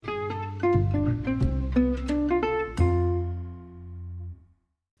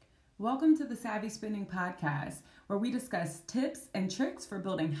Welcome to the Savvy Spending Podcast, where we discuss tips and tricks for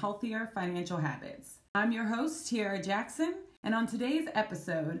building healthier financial habits. I'm your host, Tiara Jackson, and on today's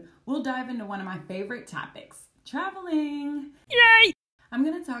episode, we'll dive into one of my favorite topics, traveling. Yay! I'm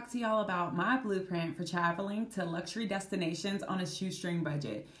going to talk to y'all about my blueprint for traveling to luxury destinations on a shoestring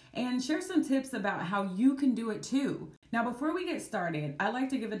budget and share some tips about how you can do it too. Now, before we get started, I'd like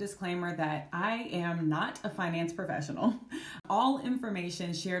to give a disclaimer that I am not a finance professional. All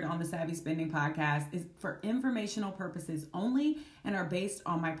information shared on the Savvy Spending Podcast is for informational purposes only and are based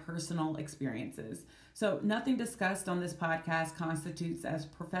on my personal experiences. So nothing discussed on this podcast constitutes as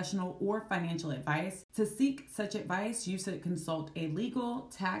professional or financial advice. To seek such advice, you should consult a legal,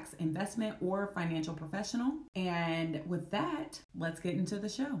 tax, investment, or financial professional. And with that, let's get into the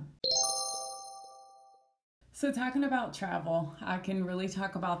show. So talking about travel, I can really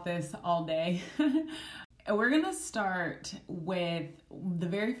talk about this all day. We're going to start with the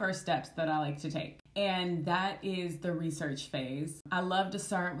very first steps that I like to take, and that is the research phase. I love to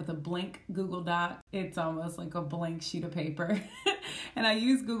start with a blank Google Doc. It's almost like a blank sheet of paper. And I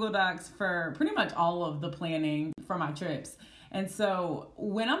use Google Docs for pretty much all of the planning for my trips. And so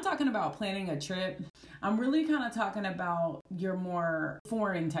when I'm talking about planning a trip, I'm really kind of talking about your more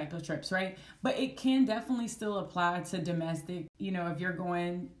foreign type of trips, right? But it can definitely still apply to domestic. You know, if you're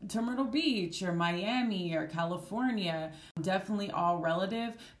going to Myrtle Beach or Miami or California, definitely all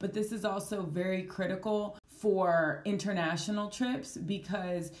relative. But this is also very critical for international trips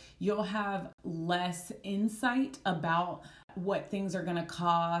because you'll have less insight about what things are going to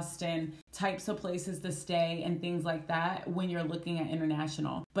cost and types of places to stay and things like that when you're looking at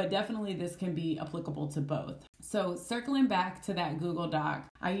international. But definitely this can be applicable to both. So circling back to that Google Doc,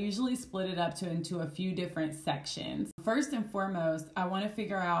 I usually split it up into a few different sections. First and foremost, I want to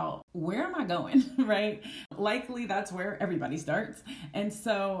figure out where am I going, right? Likely that's where everybody starts. And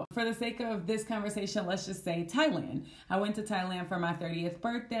so for the sake of this conversation, let's just say Thailand. I went to Thailand for my 30th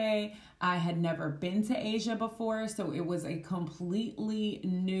birthday. I had never been to Asia before, so it was a completely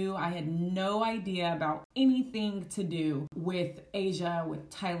new, I had no idea about anything to do with Asia,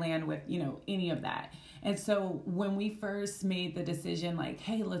 with Thailand, with, any of that. And so when we first made the decision, like,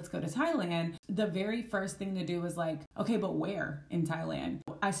 hey, let's go to Thailand, the very first thing to do was like, okay, but where in Thailand?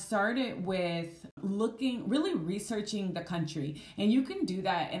 I started with really researching the country. And you can do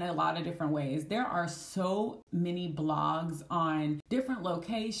that in a lot of different ways. There are so many blogs on different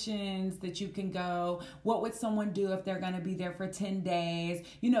locations that you can go. What would someone do if they're going to be there for 10 days?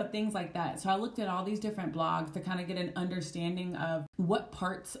 Things like that. So I looked at all these different blogs to kind of get an understanding of what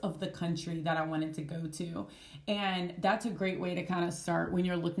parts of the country that I wanted to go to. And that's a great way to kind of start when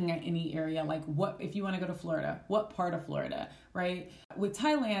you're looking at any area. Like if you want to go to Florida, what part of Florida, right? With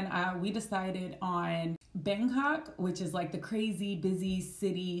Thailand, we decided on Bangkok, which is like the crazy busy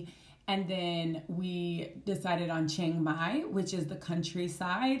city. And then we decided on Chiang Mai, which is the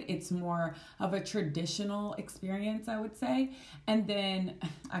countryside. It's more of a traditional experience, I would say. And then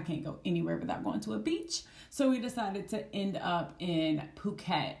I can't go anywhere without going to a beach. So we decided to end up in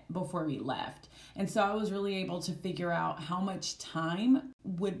Phuket before we left. And so I was really able to figure out how much time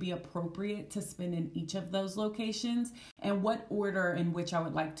would be appropriate to spend in each of those locations and what order in which I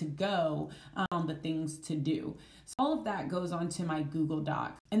would like to go, the things to do. So all of that goes onto my Google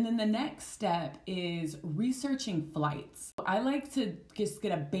Doc. And then the next step is researching flights. I like to just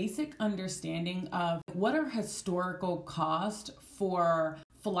get a basic understanding of what are historical costs for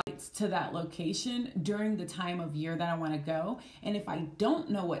flights to that location during the time of year that I want to go. And if I don't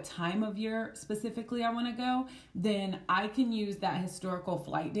know what time of year specifically I want to go, then I can use that historical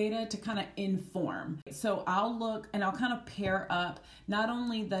flight data to kind of inform. So I'll look and I'll kind of pair up not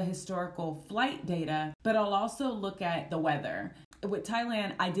only the historical flight data, but I'll also look at the weather. With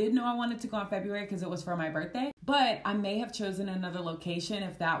Thailand, I did know I wanted to go in February because it was for my birthday, but I may have chosen another location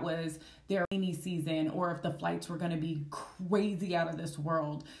if that was their rainy season or if the flights were going to be crazy out of this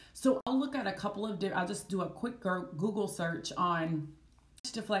world. So I'll look at a couple of I'll just do a quick Google search on how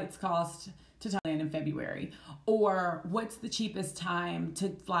much do flights cost to Thailand in February, or what's the cheapest time to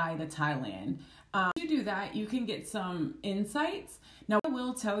fly to Thailand. If you do that, you can get some insights. Now, I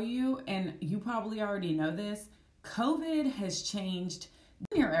will tell you, and you probably already know this, COVID has changed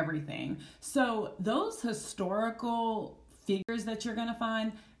near everything. So those historical figures that you're going to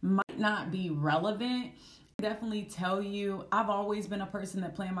find might not be relevant. I definitely tell you, I've always been a person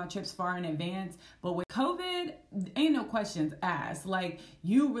that planned my trips far in advance, but with COVID, ain't no questions asked. Like,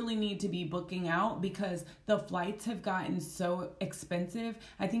 you really need to be booking out because the flights have gotten so expensive.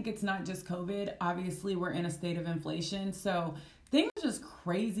 I think it's not just COVID. Obviously, we're in a state of inflation, so things are just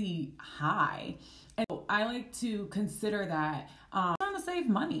crazy high. And I like to consider that trying to save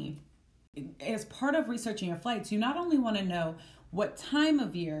money. as part of researching your flights, you not only want to know what time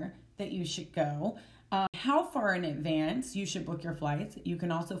of year that you should go, how far in advance you should book your flights. You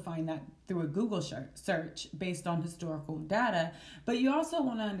can also find that through a Google search based on historical data, but you also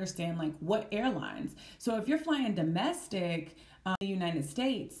want to understand like what airlines. So if you're flying domestic in the United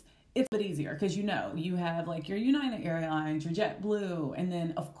States, it's a bit easier because you have like your United Airlines, your JetBlue, and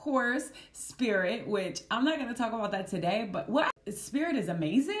then of course Spirit, which I'm not going to talk about that today, but Spirit is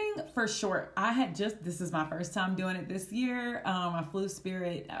amazing for sure. This is my first time doing it this year. I flew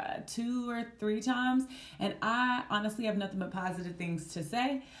Spirit 2 or 3 times, and I honestly have nothing but positive things to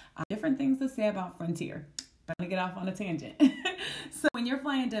say. Different things to say about Frontier. But I'm going to get off on a tangent. So when you're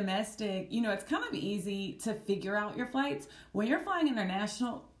flying domestic, it's kind of easy to figure out your flights. When you're flying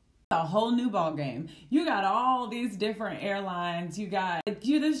international, a whole new ball game. You got all these different airlines.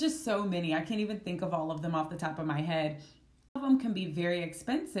 There's just so many. I can't even think of all of them off the top of my head. Some of them can be very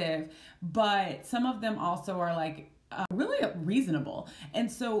expensive, but some of them also are like really reasonable.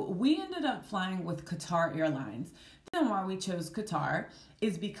 And so we ended up flying with Qatar Airlines. The reason why we chose Qatar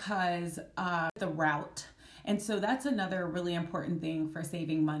is because the route. And so that's another really important thing for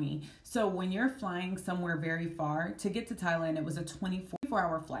saving money. So when you're flying somewhere very far, to get to Thailand, it was a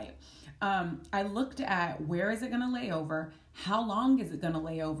 24-hour flight. I looked at where is it going to lay over, how long is it going to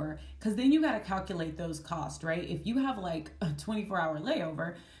lay over, because then you got to calculate those costs, right? If you have like a 24-hour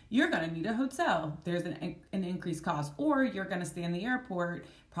layover, you're going to need a hotel. There's an increased cost, or you're going to stay in the airport,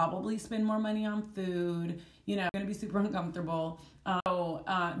 probably spend more money on food, going to be super uncomfortable.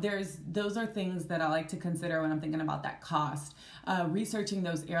 Those are things that I like to consider when I'm thinking about that cost. Researching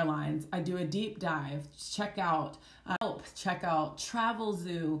those airlines, I do a deep dive, check out Help, check out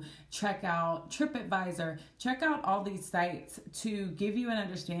Travelzoo, check out TripAdvisor, check out all these sites to give you an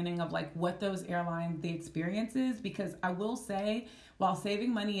understanding of like what those airlines, the experience is, because I will say, while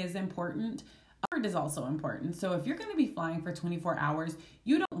saving money is important, comfort is also important. So if you're going to be flying for 24 hours,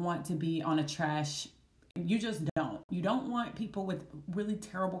 you don't want to be on a trash. You just don't. You don't want people with really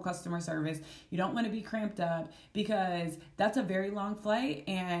terrible customer service. You don't want to be cramped up, because that's a very long flight,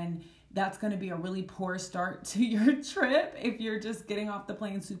 and that's going to be a really poor start to your trip if you're just getting off the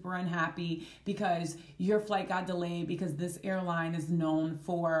plane super unhappy because your flight got delayed because this airline is known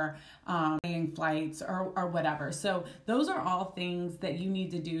for delaying flights or whatever. So those are all things that you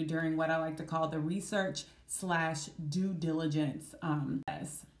need to do during what I like to call the research/due diligence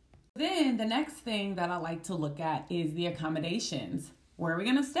test. Then the next thing that I like to look at is the accommodations. Where are we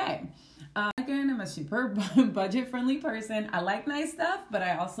going to stay? Again, I'm a super budget-friendly person. I like nice stuff, but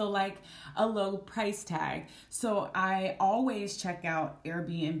I also like a low price tag. So I always check out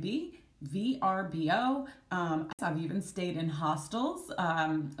Airbnb, VRBO. I've even stayed in hostels.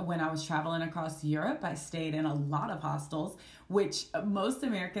 When I was traveling across Europe, I stayed in a lot of hostels, which most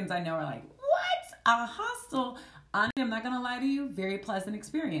Americans I know are like, what? A hostel? I'm not going to lie to you, very pleasant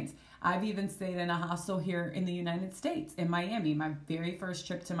experience. I've even stayed in a hostel here in the United States, in Miami, my very first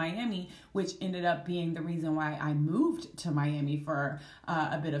trip to Miami, which ended up being the reason why I moved to Miami for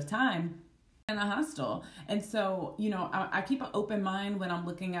a bit of time, in a hostel. And so, I keep an open mind when I'm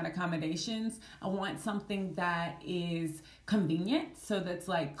looking at accommodations. I want something that is convenient, so that's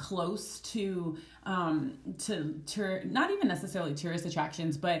like close to not even necessarily tourist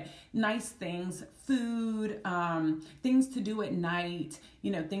attractions, but nice things, food, things to do at night,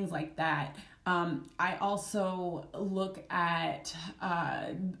 things like that. I also look at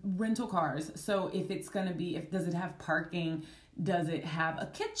rental cars. So does it have parking? Does it have a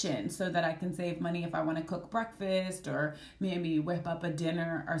kitchen so that I can save money if I want to cook breakfast or maybe whip up a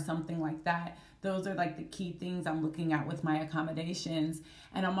dinner or something like that? Those are like the key things I'm looking at with my accommodations.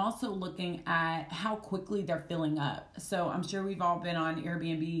 And I'm also looking at how quickly they're filling up. So I'm sure we've all been on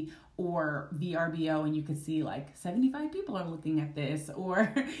Airbnb or VRBO and you can see like 75 people are looking at this,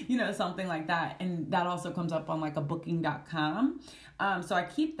 or, something like that. And that also comes up on like a booking.com. So I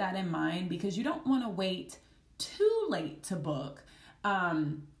keep that in mind, because you don't want to wait too late to book,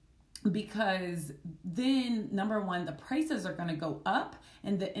 because then number one, the prices are going to go up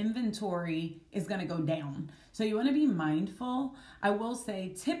and the inventory is going to go down. So you want to be mindful. I will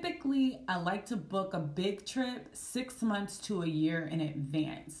say typically I like to book a big trip 6 months to a year in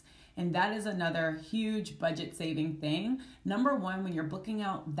advance. And that is another huge budget saving thing. Number one, when you're booking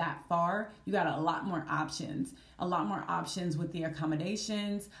out that far, you got a lot more options with the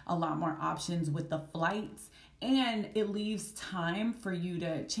accommodations, a lot more options with the flights. And it leaves time for you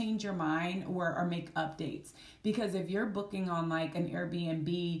to change your mind or make updates. Because if you're booking on like an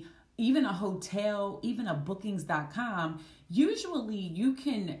Airbnb, even a hotel, even a bookings.com, usually you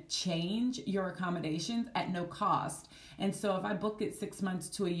can change your accommodations at no cost. And so if I book it 6 months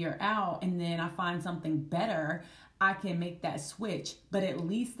to a year out and then I find something better, I can make that switch, but at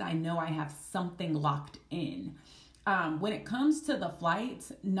least I know I have something locked in. When it comes to the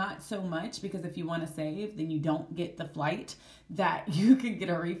flights, not so much, because if you want to save, then you don't get the flight that you could get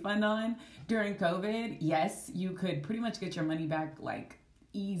a refund on. During COVID, yes, you could pretty much get your money back like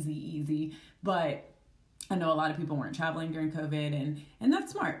easy, but I know a lot of people weren't traveling during COVID, and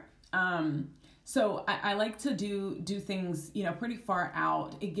that's smart. So I like to do things, pretty far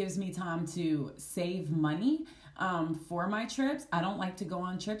out. It gives me time to save money for my trips. I don't like to go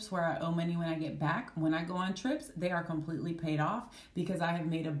on trips where I owe money when I get back. When I go on trips, they are completely paid off because I have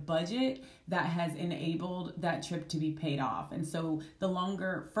made a budget that has enabled that trip to be paid off. And so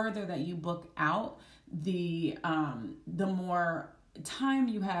the further that you book out, the more time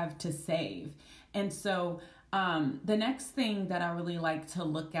you have to save. And so the next thing that I really like to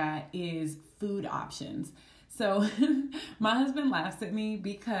look at is food options. So my husband laughs at me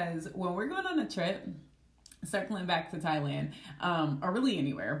because when we're going on a trip, circling back to Thailand, or really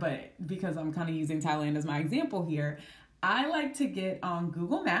anywhere, but because I'm kind of using Thailand as my example here, I like to get on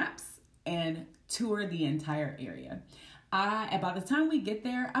Google Maps and tour the entire area. By the time we get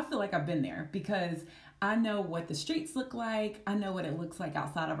there, I feel like I've been there because I know what the streets look like. I know what it looks like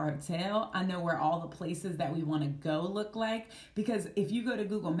outside of our hotel. I know where all the places that we want to go look like. Because if you go to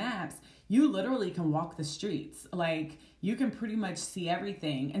Google Maps, you literally can walk the streets. Like, you can pretty much see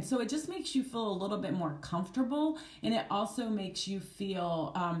everything. And so it just makes you feel a little bit more comfortable. And it also makes you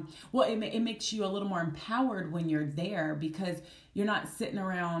feel, it makes you a little more empowered when you're there because you're not sitting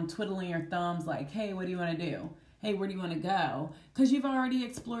around twiddling your thumbs like, hey, what do you want to do? Hey, where do you want to go? Because you've already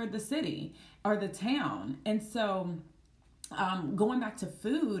explored the city or the town. And so going back to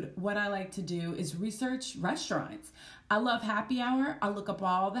food, what I like to do is research restaurants. I love happy hour. I look up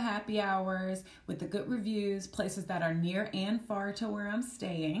all the happy hours with the good reviews, places that are near and far to where I'm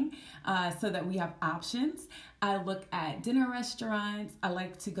staying, so that we have options. I look at dinner restaurants. I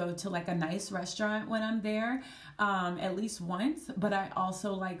like to go to like a nice restaurant when I'm there, at least once, but I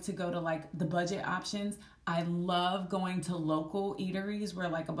also like to go to like the budget options. I love going to local eateries where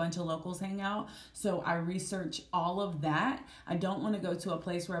like a bunch of locals hang out. So I research all of that. I don't want to go to a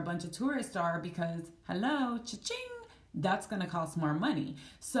place where a bunch of tourists are because, hello, cha-ching, that's going to cost more money.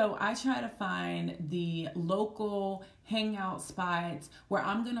 So I try to find the local hangout spots where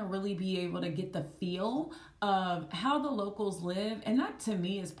I'm going to really be able to get the feel of how the locals live. And that to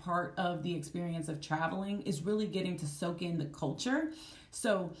me is part of the experience of traveling, is really getting to soak in the culture.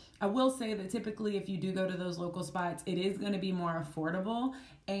 So I will say that typically if you do go to those local spots, it is going to be more affordable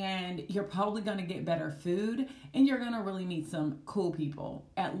and you're probably going to get better food and you're going to really meet some cool people.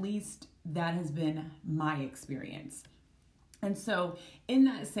 At least that has been my experience. And so in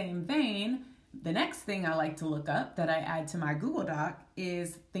that same vein, the next thing I like to look up that I add to my Google Doc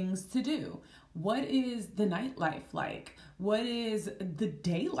is things to do. What is the nightlife like? What is the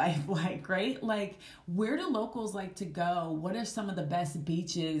day life like, right? Like, where do locals like to go? What are some of the best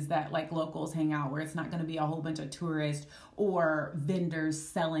beaches that like locals hang out where it's not going to be a whole bunch of tourists or vendors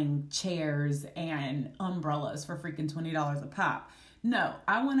selling chairs and umbrellas for freaking $20 a pop? No,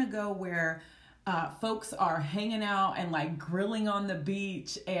 I want to go where folks are hanging out and like grilling on the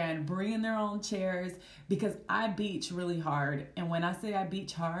beach and bringing their own chairs, because I beach really hard. And when I say I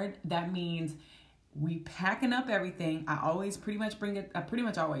beach hard, that means we packing up everything. I pretty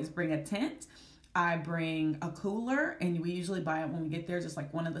much always bring a tent. I bring a cooler, and we usually buy it when we get there, just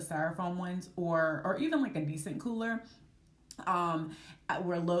like one of the styrofoam ones or even like a decent cooler.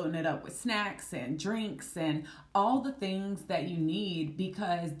 We're loading it up with snacks and drinks and all the things that you need,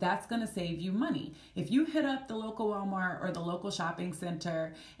 because that's going to save you money. If you hit up the local Walmart or the local shopping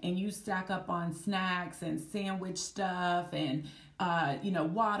center and you stack up on snacks and sandwich stuff and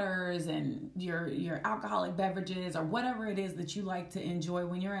waters and your alcoholic beverages or whatever it is that you like to enjoy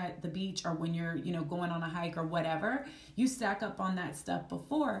when you're at the beach or when you're going on a hike or whatever, you stack up on that stuff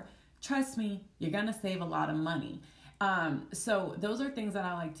before, trust me, you're going to save a lot of money. So those are things that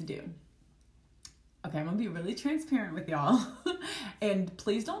I like to do. Okay, I'm gonna be really transparent with y'all and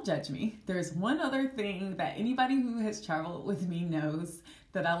please don't judge me. There's one other thing that anybody who has traveled with me knows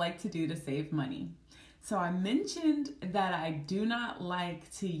that I like to do to save money. So I mentioned that I do not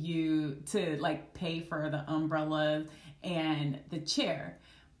like to pay for the umbrella and the chair.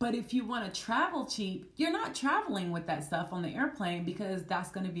 But if you want to travel cheap, you're not traveling with that stuff on the airplane because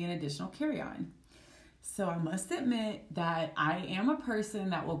that's going to be an additional carry-on. So I must admit that I am a person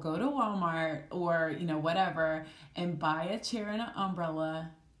that will go to Walmart or, whatever, and buy a chair and an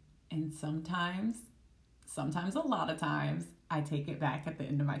umbrella And sometimes a lot of times, I take it back at the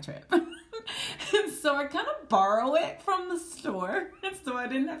end of my trip. So I kind of borrow it from the store so I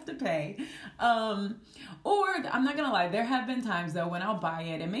didn't have to pay. Or I'm not gonna lie, there have been times though when I'll buy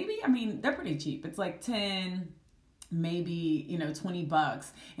it and maybe, they're pretty cheap. It's like 10, maybe,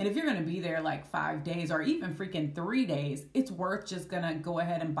 $20. And if you're going to be there like 5 days or even freaking 3 days, it's worth just going to go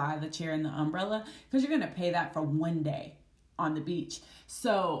ahead and buy the chair and the umbrella because you're going to pay that for 1 day on the beach.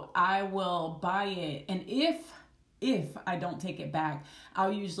 So I will buy it. And if I don't take it back,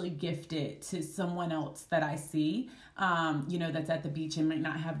 I'll usually gift it to someone else that I see, that's at the beach and might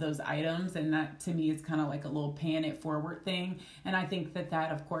not have those items. And that to me is kind of like a little paying it forward thing. And I think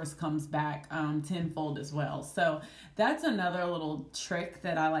that of course comes back tenfold as well. So that's another little trick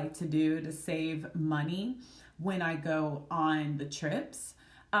that I like to do to save money when I go on the trips.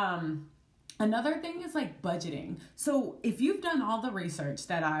 Another thing is like budgeting. So if you've done all the research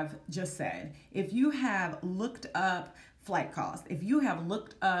that I've just said, if you have looked up flight costs, if you have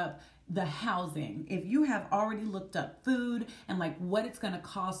looked up the housing, if you have already looked up food and like what it's going to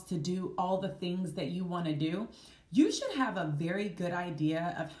cost to do all the things that you want to do, you should have a very good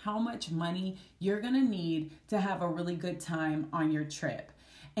idea of how much money you're going to need to have a really good time on your trip.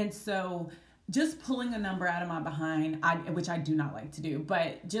 And so just pulling a number out of my behind, which I do not like to do,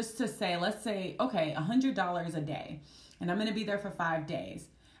 but just to say, let's say, okay, $100 a day, and I'm going to be there for 5 days.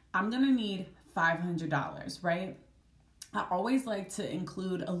 I'm going to need $500, right? I always like to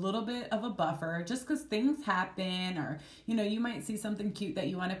include a little bit of a buffer just because things happen or, you might see something cute that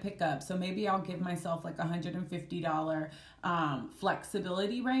you want to pick up. So maybe I'll give myself like $150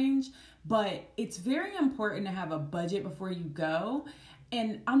 flexibility range, but it's very important to have a budget before you go.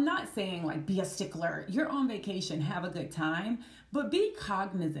 And I'm not saying like be a stickler. You're on vacation, have a good time, but be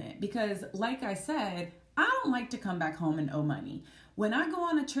cognizant because like I said, I don't like to come back home and owe money. When I go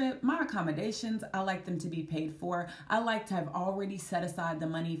on a trip, my accommodations, I like them to be paid for. I like to have already set aside the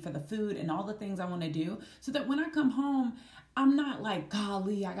money for the food and all the things I want to do so that when I come home, I'm not like,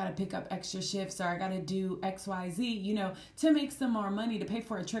 golly, I got to pick up extra shifts or I got to do X, Y, Z, to make some more money to pay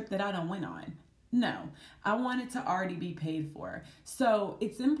for a trip that I don't went on. No, I want it to already be paid for. So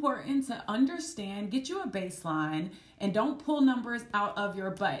it's important to understand, get you a baseline, and don't pull numbers out of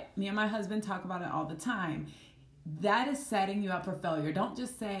your butt. Me and my husband talk about it all the time. That is setting you up for failure. Don't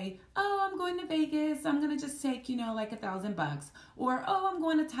just say, oh, I'm going to Vegas. I'm going to just take, like $1,000. Or, oh, I'm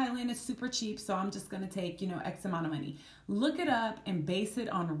going to Thailand. It's super cheap. So I'm just going to take, X amount of money. Look it up and base it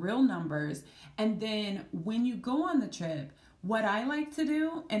on real numbers. And then when you go on the trip, what I like to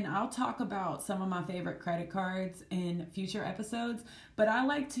do, and I'll talk about some of my favorite credit cards in future episodes, but I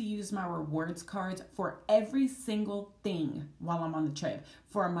like to use my rewards cards for every single thing while I'm on the trip.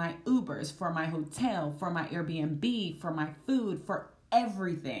 For my Ubers, for my hotel, for my Airbnb, for my food, for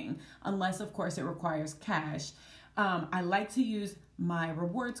everything. Unless, of course, it requires cash. I like to use my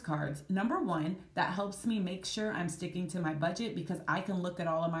rewards cards. Number one, that helps me make sure I'm sticking to my budget because I can look at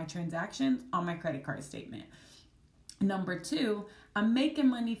all of my transactions on my credit card statement. Number two, I'm making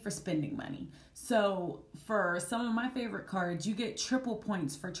money for spending money. So for some of my favorite cards, you get triple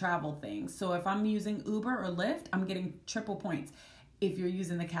points for travel things. So if I'm using Uber or Lyft, I'm getting triple points. If you're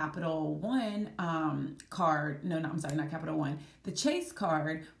using the Capital One card, not Capital One, the Chase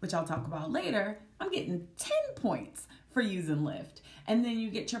card, which I'll talk about later, I'm getting 10 points for using Lyft. And then you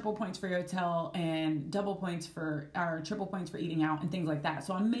get triple points for your hotel and triple points for eating out and things like that.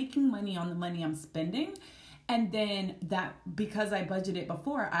 So I'm making money on the money I'm spending. And then that, because I budgeted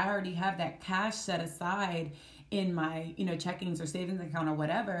before, I already have that cash set aside in my, checkings or savings account or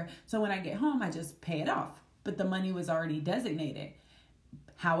whatever. So when I get home, I just pay it off. But the money was already designated.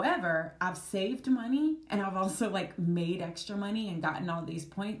 However, I've saved money and I've also made extra money and gotten all these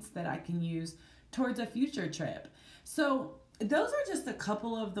points that I can use towards a future trip. So those are just a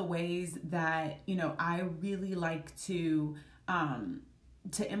couple of the ways that, I really like to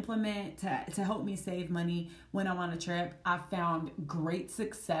implement to help me save money when I'm on a trip. I've found great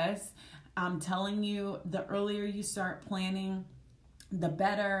success. I'm telling you, the earlier you start planning, the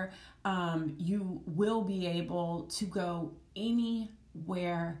better. You will be able to go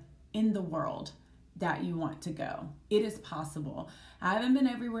anywhere in the world that you want to go. It is possible. I haven't been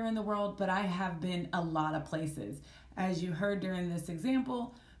everywhere in the world, but I have been a lot of places. As you heard during this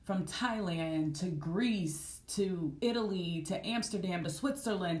example, from Thailand to Greece to Italy to Amsterdam to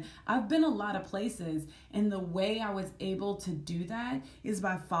Switzerland. I've been a lot of places, and the way I was able to do that is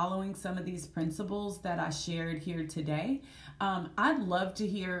by following some of these principles that I shared here today. I'd love to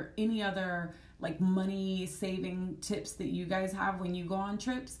hear any other like money saving tips that you guys have when you go on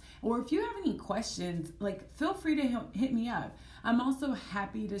trips, or if you have any questions, like feel free to hit me up. I'm also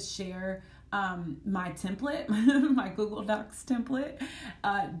happy to share my template, my Google Docs template.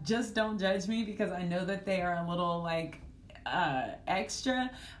 Just don't judge me, because I know that they are a little like extra,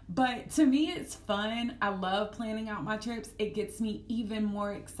 but to me it's fun. I love planning out my trips. It gets me even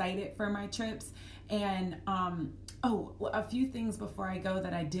more excited for my trips. And a few things before I go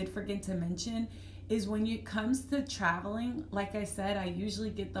that I did forget to mention is when it comes to traveling, like I said, I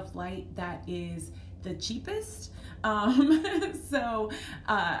usually get the flight that is the cheapest. So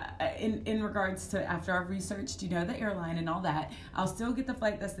in regards to, after I've researched, the airline and all that, I'll still get the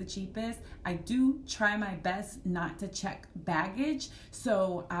flight that's the cheapest. I do try my best not to check baggage.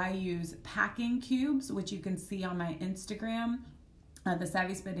 So I use packing cubes, which you can see on my Instagram. The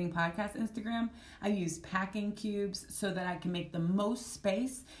Savvy Spending Podcast Instagram. I use packing cubes so that I can make the most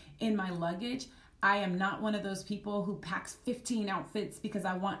space in my luggage. I am not one of those people who packs 15 outfits because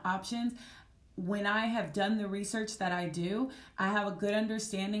I want options. When I have done the research that I do, I have a good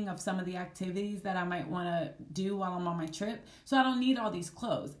understanding of some of the activities that I might want to do while I'm on my trip. So I don't need all these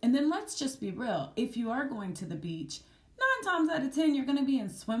clothes. And then let's just be real. If you are going to the beach, 9 times out of 10, you're going to be in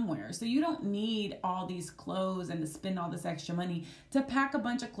swimwear. So you don't need all these clothes and to spend all this extra money to pack a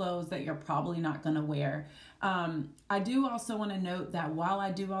bunch of clothes that you're probably not going to wear. I do also want to note that while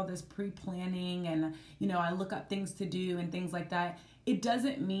I do all this pre-planning and, I look up things to do and things like that, it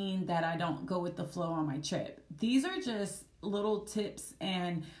doesn't mean that I don't go with the flow on my trip. These are just little tips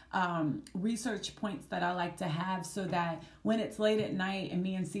and research points that I like to have, so that when it's late at night and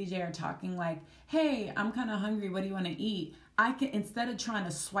me and CJ are talking like, hey, I'm kind of hungry, what do you want to eat? I can, instead of trying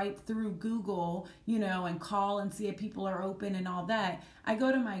to swipe through Google, and call and see if people are open and all that, I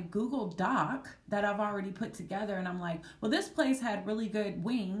go to my Google Doc that I've already put together, and I'm like, well, this place had really good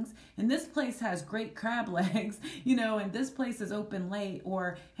wings, and this place has great crab legs, and this place is open late,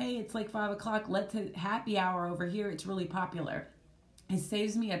 or hey, it's like 5 o'clock, let's hit happy hour over here, it's really popular. It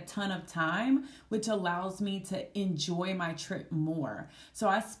saves me a ton of time, which allows me to enjoy my trip more. So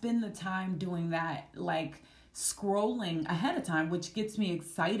I spend the time doing that, like scrolling ahead of time, which gets me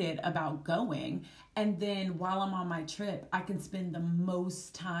excited about going. And then while I'm on my trip, I can spend the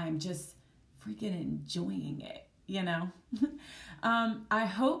most time just freaking enjoying it, I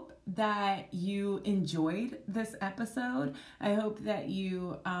hope that you enjoyed this episode. I hope that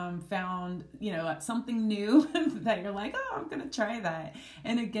you found, something new that you're like, oh, I'm going to try that.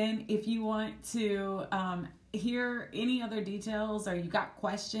 And again, if you want to hear any other details or you got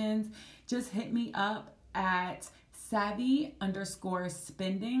questions, just hit me up at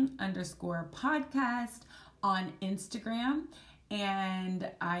savvy_spending_podcast on Instagram. And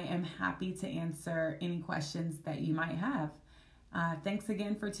I am happy to answer any questions that you might have. Thanks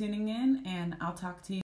again for tuning in, and I'll talk to you